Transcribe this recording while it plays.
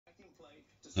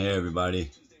Hey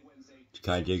everybody, it's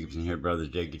Kai Jacobson here, Brothers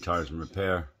J Guitars and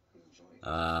Repair.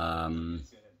 I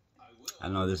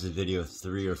don't know, this is video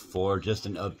 3 or 4, just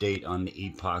an update on the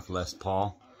Epoch Les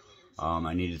Paul.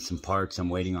 I needed some parts, I'm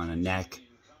waiting on a neck,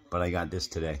 but I got this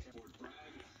today.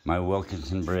 My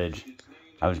Wilkinson bridge.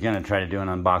 I was going to try to do an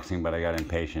unboxing, but I got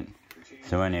impatient.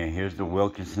 So anyway, here's the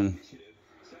Wilkinson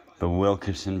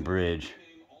bridge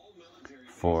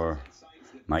for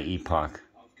my Epoch.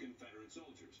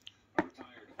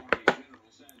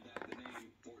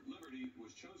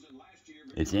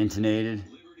 It's intonated,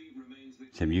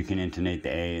 so you can intonate the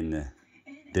A and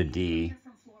the D,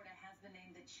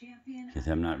 because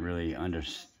I'm not really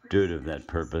understood of that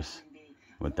purpose,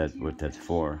 what that's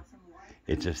for.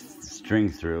 It's just string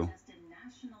through,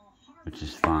 which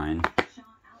is fine.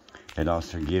 It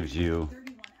also gives you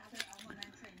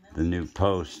the new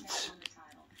posts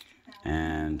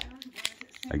and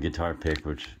a guitar pick,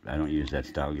 which I don't use that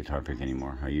style guitar pick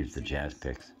anymore. I use the jazz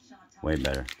picks, way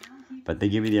better. But they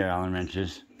give you the Allen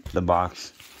wrenches, the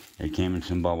box. It came in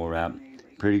some bubble wrap,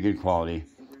 pretty good quality.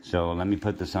 So let me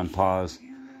put this on pause,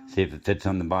 see if it fits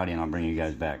on the body, and I'll bring you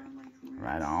guys back.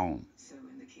 Right on.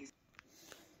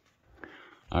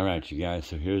 Alright, you guys,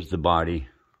 so here's the body.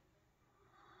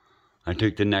 I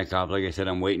took the neck off. Like I said,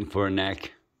 I'm waiting for a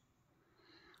neck.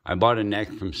 I bought a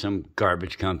neck from some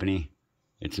garbage company.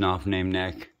 It's an off-name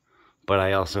neck. But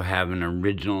I also have an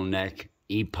original neck,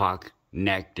 Epoch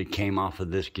neck, that came off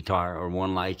of this guitar, or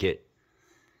one like it,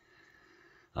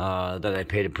 that I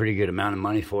paid a pretty good amount of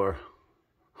money for.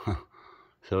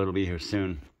 So it'll be here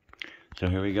soon. So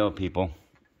here we go, people.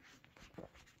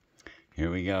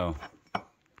 Here we go.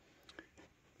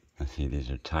 Let's see, these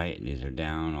are tight, these are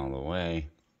down all the way.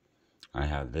 I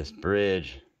have this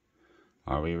bridge.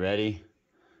 Are we ready?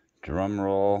 Drum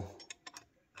roll.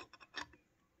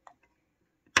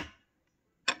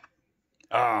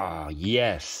 Ah,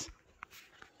 yes.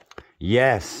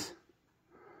 Yes.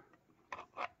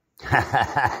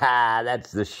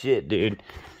 That's the shit, dude.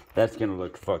 That's gonna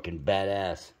look fucking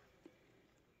badass.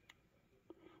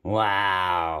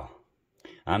 Wow.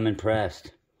 I'm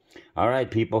impressed. Alright,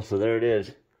 people, so there it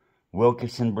is.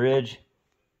 Wilkinson bridge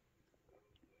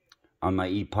on my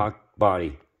Epoch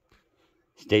body.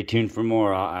 Stay tuned for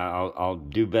more. I'll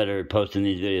do better at posting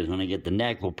these videos. When I get the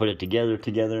neck, we'll put it together.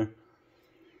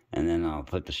 And then I'll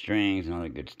put the strings and all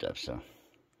that good stuff. So,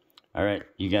 alright,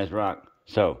 you guys rock.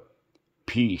 So,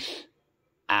 peace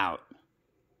out.